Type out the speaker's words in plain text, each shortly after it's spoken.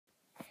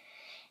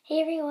Hey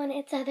everyone,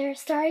 it's Heather.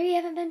 Sorry we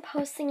haven't been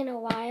posting in a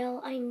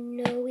while. I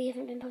know we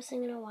haven't been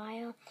posting in a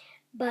while,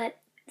 but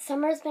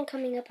summer's been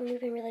coming up and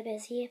we've been really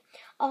busy.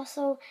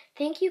 Also,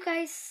 thank you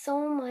guys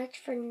so much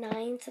for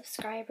 9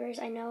 subscribers.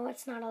 I know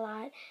it's not a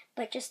lot,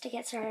 but just to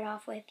get started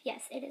off with,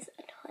 yes, it is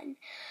a ton.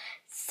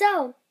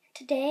 So,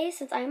 today,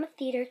 since I'm a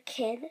theater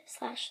kid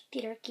 /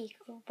 theater geek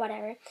or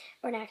whatever,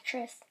 or an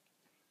actress,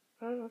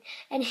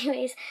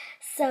 anyways,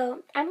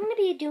 so I'm going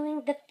to be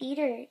doing the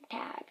theater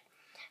tag.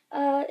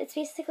 It's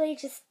basically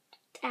just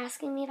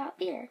asking me about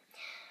theater.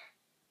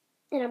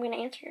 And I'm going to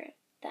answer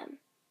them.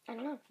 I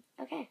don't know.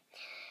 Okay.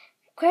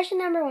 Question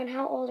number 1,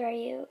 how old are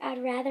you?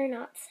 I'd rather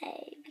not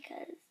say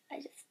because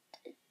I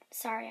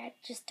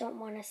just don't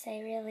want to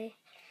say really.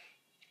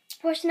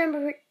 Question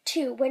number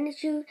 2, when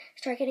did you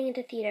start getting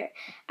into theater?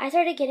 I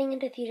started getting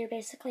into theater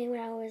basically when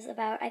I was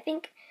about, I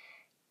think,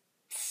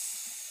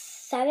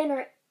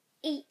 7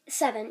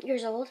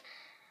 years old.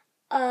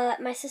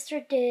 My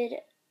sister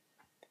did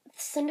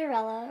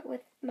Cinderella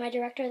with my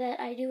director that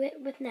I do it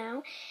with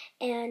now,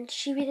 and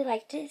she really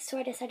liked it, so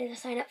I decided to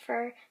sign up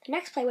for the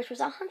next play, which was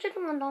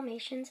 101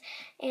 Dalmatians,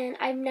 and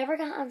I've never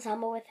got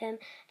ensemble with him.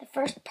 The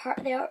first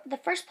play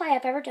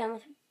I've ever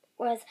done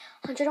was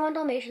 101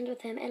 Dalmatians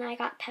with him, and I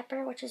got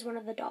Pepper, which is one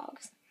of the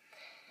dogs.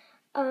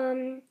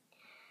 3,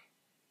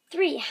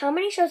 how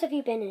many shows have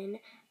you been in?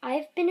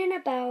 I've been in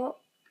about,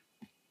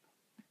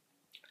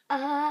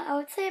 I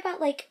would say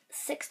about like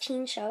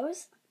 16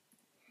 shows.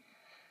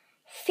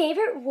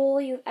 Favorite role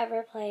you've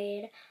ever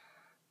played?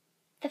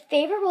 The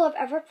favorite role I've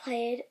ever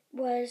played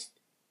was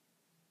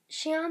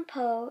Xian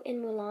Po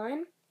in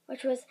Mulan,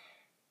 which was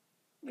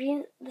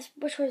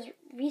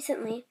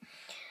recently.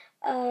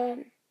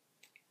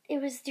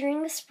 It was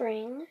during the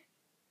spring.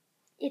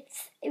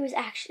 It's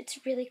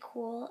really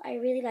cool. I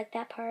really like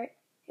that part.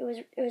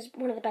 It was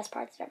one of the best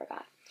parts I've ever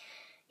got.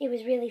 It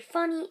was really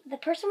funny. The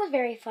person was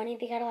very funny.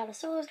 They got a lot of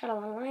solos, got a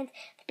lot of lines,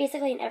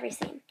 basically in every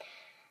scene.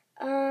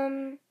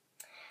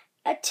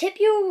 A tip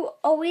you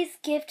always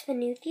give to the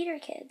new theater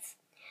kids.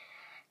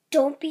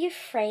 Don't be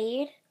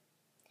afraid.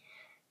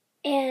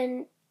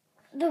 And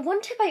the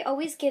one tip I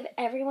always give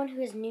everyone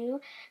who is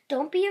new,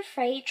 don't be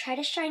afraid. Try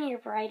to shine your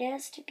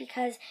brightest,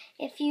 because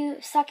if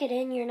you suck it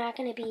in, you're not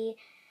going to be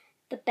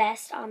the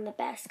best on the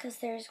best, because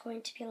there's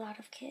going to be a lot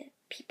of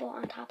people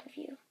on top of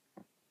you.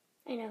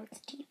 I know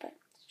it's deep, but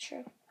it's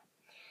true.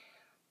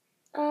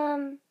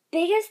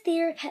 Biggest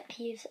theater pet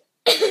peeves.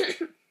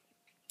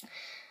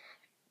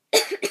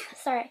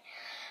 Sorry.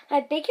 My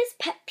biggest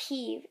pet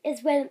peeve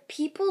is when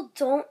people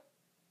don't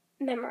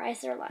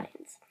memorize their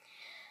lines.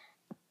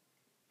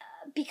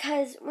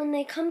 Because when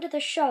they come to the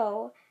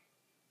show,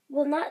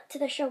 well, not to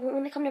the show, but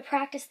when they come to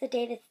practice the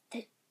day that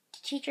the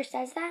teacher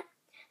says that,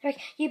 they're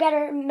like, you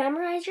better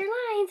memorize your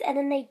lines, and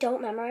then they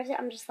don't memorize it.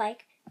 I'm just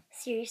like,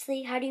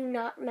 seriously? How do you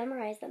not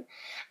memorize them?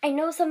 I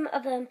know some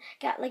of them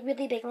got like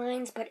really big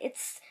lines, but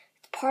it's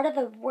part of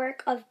the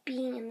work of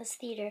being in this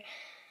theater.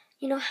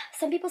 You know,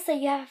 some people say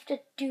you have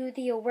to do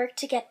the work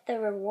to get the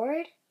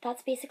reward.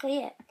 That's basically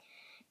it.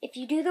 If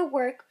you do the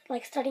work,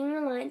 like studying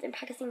the lines and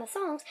practicing the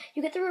songs,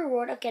 you get the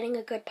reward of getting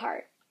a good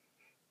part.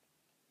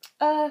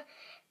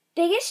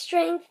 Biggest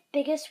strength,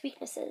 biggest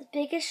weaknesses.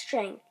 Biggest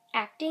strength,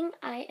 acting.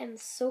 I am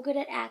so good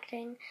at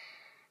acting.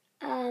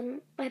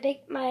 My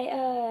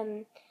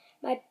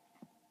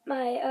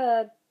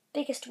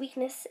biggest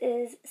weakness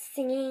is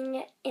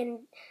singing,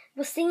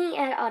 singing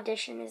at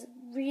audition is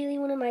really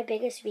one of my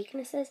biggest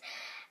weaknesses.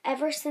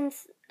 Ever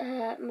since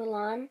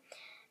Mulan,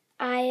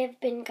 I have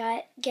been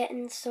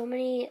getting so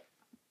many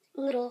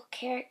little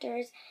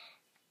characters,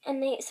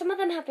 and some of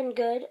them have been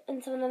good,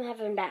 and some of them have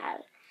been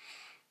bad.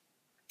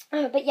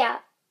 But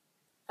yeah,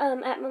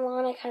 at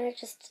Mulan, I kind of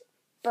just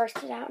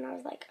bursted out, and I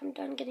was like, I'm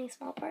done getting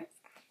small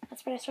parts.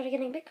 That's when I started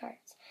getting big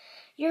parts.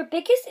 Your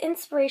biggest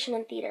inspiration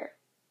in theater?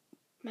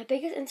 My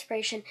biggest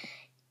inspiration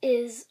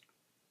is,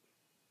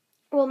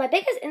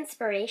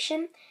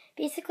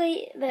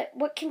 basically,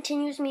 what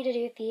continues me to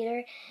do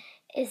theater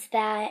is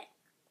that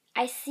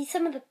I see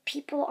some of the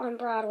people on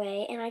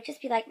Broadway, and I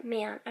just be like,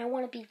 man, I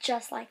want to be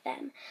just like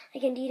them.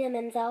 Like Idina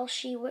Menzel,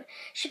 she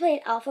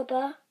played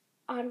Elphaba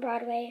on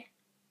Broadway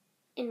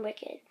in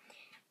Wicked.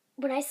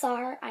 When I saw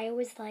her, I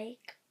was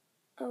like,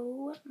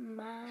 oh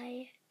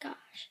my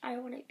gosh, I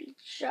want to be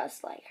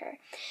just like her.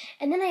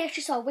 And then I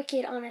actually saw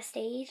Wicked on a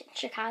stage in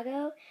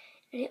Chicago,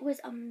 and it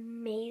was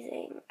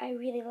amazing. I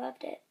really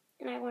loved it,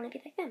 and I want to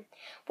be like them.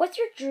 What's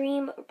your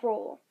dream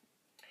role?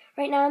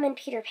 Right now I'm in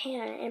Peter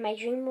Pan, and my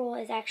dream role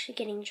is actually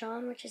getting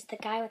John, which is the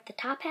guy with the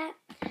top hat.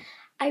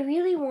 I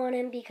really want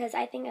him because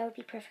I think I would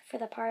be perfect for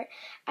the part.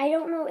 I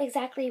don't know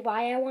exactly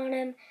why I want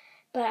him,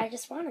 but I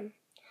just want him.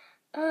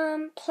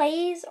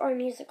 Plays or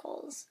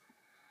musicals?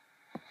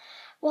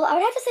 Well, I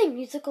would have to say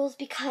musicals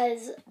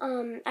because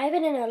I've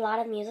been in a lot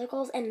of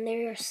musicals, and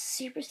they're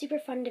super, super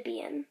fun to be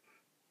in.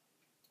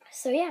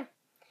 So yeah.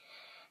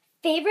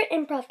 Favorite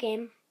improv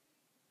game?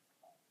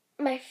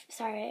 My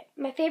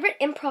favorite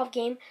improv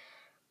game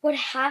would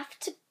have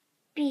to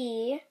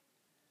be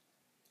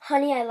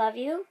Honey, I Love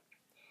You.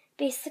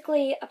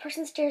 Basically, a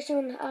person stares you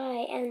in the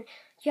eye, and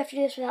You have to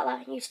do this without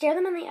laughing. You stare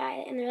them in the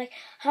eye, and they're like,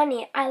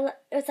 honey,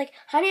 it's like,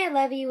 honey, I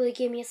love you, will you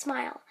give me a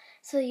smile?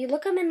 So you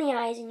look them in the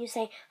eyes, and you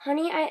say,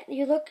 honey,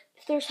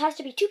 there has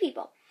to be two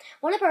people.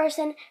 One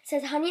person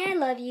says, honey, I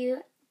love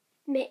you,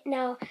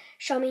 now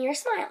show me your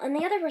smile. And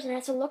the other person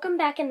has to look them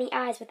back in the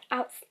eyes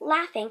without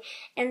laughing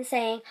and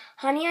saying,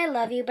 honey, I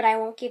love you, but I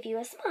won't give you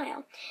a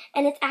smile.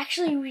 And it's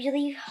actually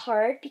really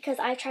hard because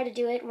I tried to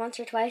do it once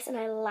or twice, and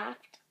I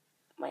laughed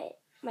my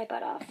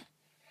butt off.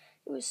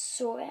 It was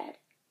so bad.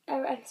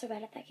 I'm so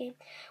bad at that game.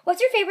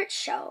 What's your favorite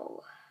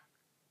show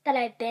that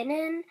I've been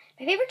in?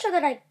 My favorite show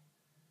that I've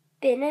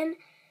been in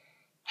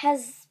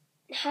has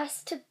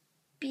to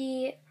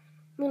be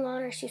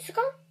Mulan or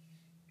Susuko.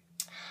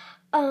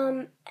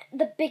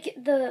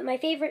 My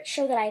favorite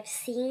show that I've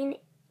seen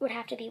would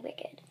have to be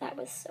Wicked. That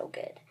was so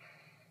good.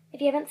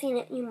 If you haven't seen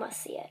it, you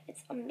must see it.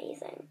 It's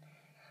amazing.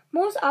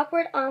 Most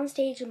awkward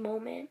onstage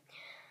moment.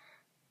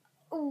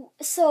 Ooh,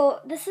 so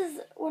this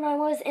is when I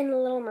was in The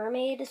Little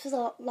Mermaid. This was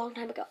a long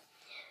time ago.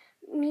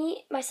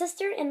 Me, my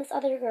sister, and this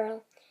other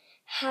girl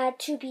had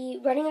to be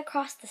running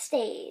across the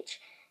stage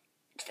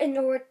in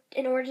order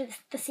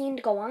the scene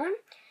to go on.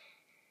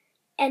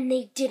 And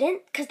they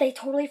didn't, because they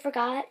totally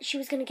forgot she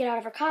was going to get out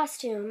of her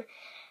costume.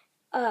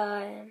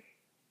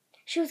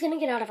 She was going to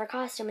get out of her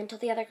costume until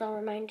the other girl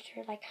reminded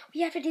her, like,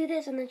 we have to do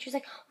this. And then she was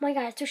like, oh my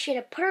God. So she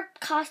had to put her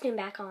costume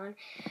back on.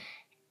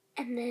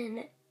 And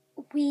then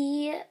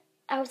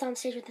I was on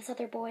stage with this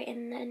other boy,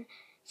 and then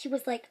he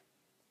was like,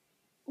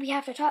 we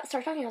have to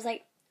start talking. I was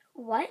like,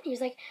 what? He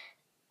was like,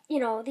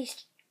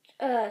 these,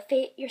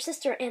 your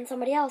sister and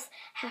somebody else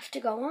have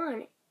to go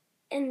on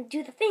and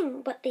do the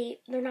thing, but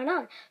they're not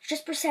on.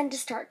 Just pretend to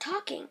start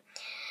talking.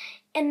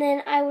 And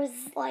then I was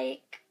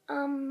like,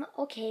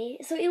 okay.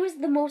 So it was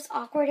the most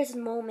awkwardest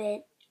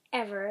moment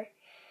ever.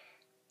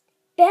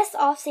 Best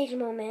offstage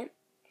moment.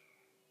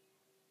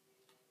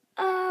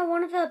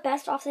 One of the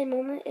best offstage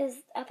moments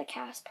is at the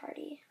cast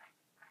party.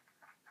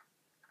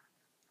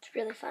 It's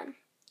really fun.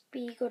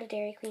 We go to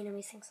Dairy Queen and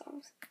we sing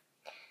songs.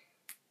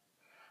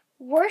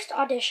 Worst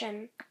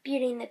audition,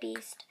 Beauty and the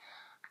Beast.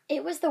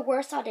 It was the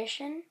worst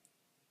audition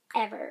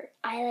ever.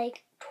 I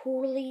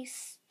totally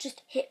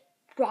just hit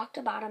rock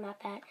to bottom at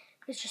that.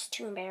 It was just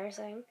too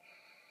embarrassing.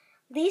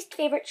 Least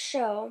favorite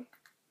show.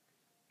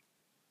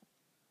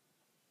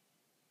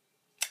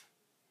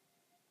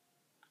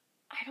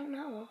 I don't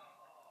know.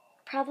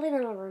 Probably The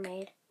Little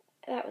Mermaid.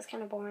 That was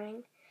kind of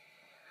boring.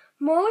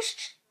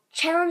 Most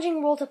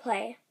challenging role to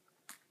play.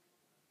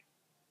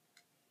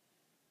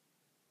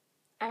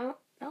 I don't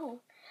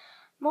know.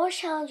 Most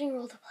challenging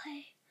role to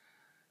play.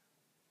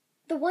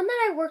 The one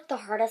that I worked the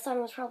hardest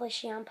on was probably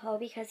Shampoo,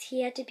 because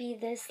he had to be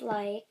this,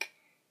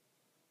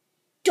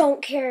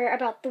 don't care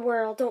about the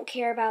world, don't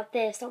care about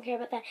this, don't care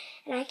about that.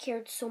 And I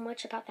cared so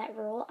much about that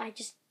role, I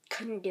just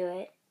couldn't do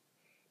it.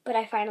 But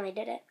I finally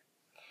did it.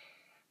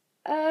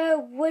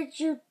 What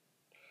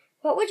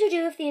would you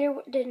do if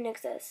theater didn't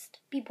exist?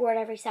 Be bored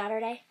every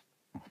Saturday?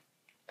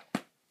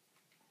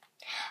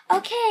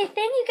 Okay, thank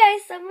you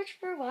guys so much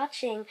for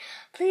watching.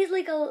 Please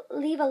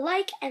leave a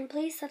like and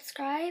please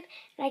subscribe.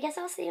 And I guess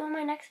I'll see you in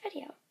my next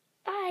video.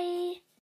 Bye!